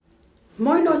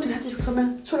Moin Leute und herzlich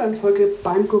willkommen zu einer Folge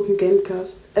beim Gucken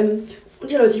Gamecast. Und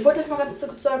ja Leute, ich wollte euch mal ganz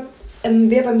kurz sagen,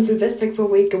 wer beim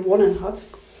Silvester-Giveaway gewonnen hat.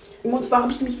 Und zwar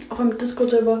habe ich nämlich auf einem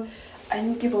Discord-Server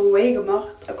ein Giveaway gemacht.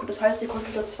 Das heißt, ihr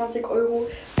konntet da 20 Euro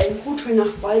einen Gutschein nach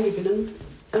Wahl gewinnen.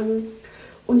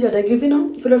 Und ja, der Gewinner,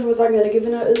 ich würde einfach sagen, ja, der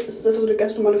Gewinner ist, es ist einfach so eine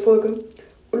ganz normale Folge.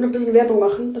 Und ein bisschen Werbung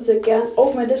machen, dass ihr gern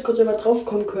auf meinen Discord-Server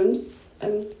draufkommen könnt.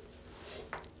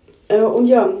 Und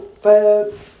ja, weil,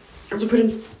 also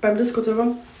beim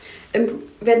Discord-Server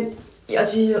werden,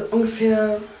 also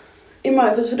ungefähr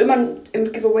immer, es wird immer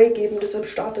ein Giveaway geben, das am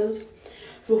Start ist,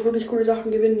 wo ihr wirklich coole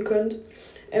Sachen gewinnen könnt.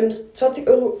 Das 20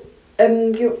 Euro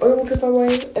Giveaway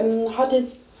hat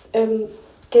jetzt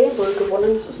Gameboy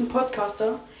gewonnen, das ist ein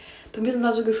Podcaster. Bei mir sind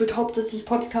also gefühlt hauptsächlich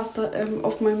Podcaster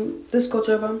auf meinem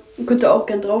Discord-Server. Ihr könnt da auch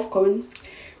gern draufkommen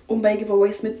und bei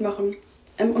Giveaways mitmachen.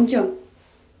 Und ja,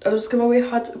 also das Giveaway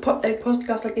hat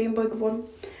Podcaster Gameboy gewonnen.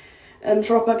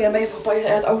 Schaut mal gerne bei ihm vorbei,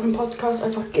 er hat auch einen Podcast,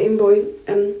 einfach Gameboy.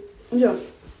 Und ja,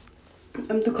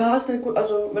 du hast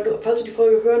also falls du die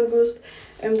Folge hören wirst,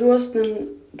 du hast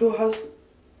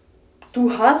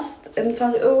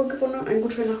 20 Euro gewonnen, einen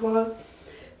Gutschein nach Wahl.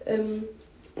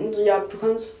 Und ja, du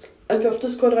kannst einfach auf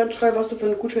Discord reinschreiben, was du für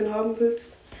einen Gutschein haben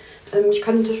willst. Ich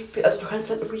kann zum Beispiel, also du kannst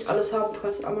halt wirklich alles haben, du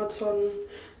kannst Amazon,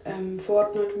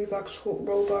 Fortnite, Robux,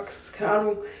 Robux, keine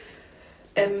Ahnung,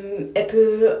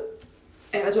 Apple,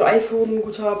 also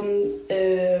iPhone-Guthaben,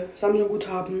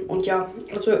 Samsung-Guthaben und ja,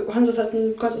 also du kannst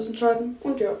es entscheiden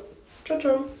und ja, ciao,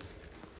 ciao.